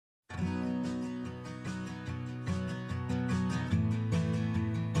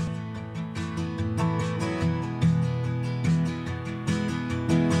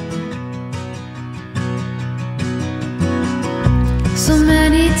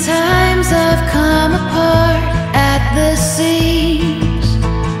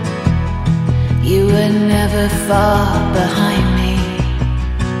never far behind me.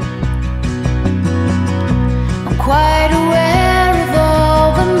 I'm quite aware of all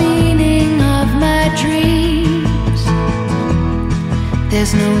the meaning of my dreams.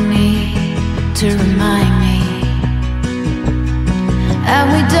 There's no need to remind me. And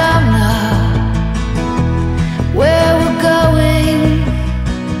we don't know where we're going,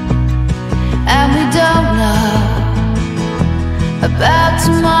 and we don't know about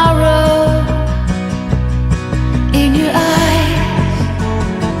tomorrow. In your eyes,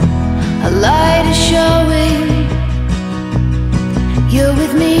 a light is showing. You're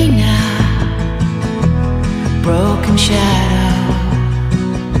with me now, broken shadow.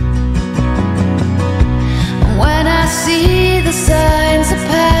 And when I see the signs that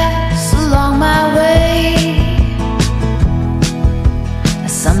pass along my way, I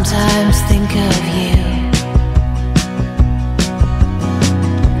sometimes think of you.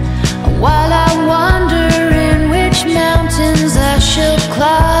 While I wonder in which mountains I shall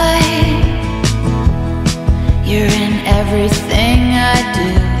climb, you're in everything I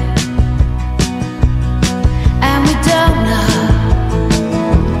do. And we don't know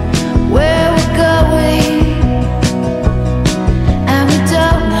where we're going, and we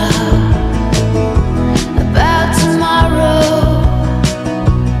don't know about tomorrow.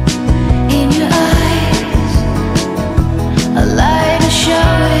 In your eyes, a light is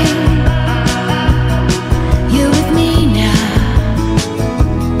showing. You're with me now,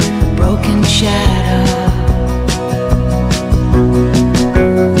 broken shadow.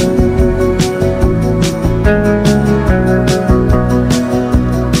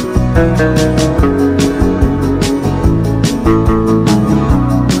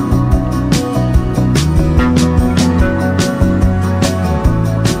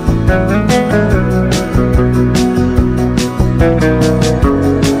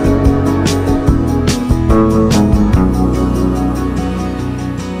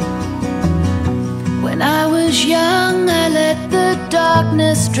 When I was young, I let the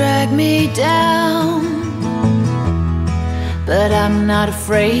darkness drag me down, but I'm not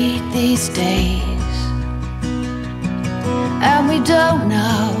afraid these days. And we don't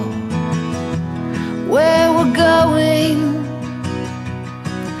know where we're going,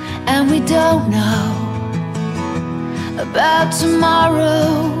 and we don't know about tomorrow.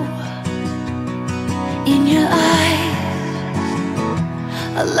 In your eyes,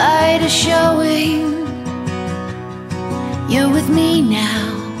 a light is showing. You're with me now,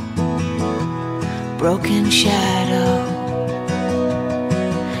 broken shadow.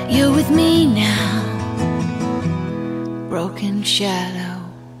 You're with me now, broken shadow.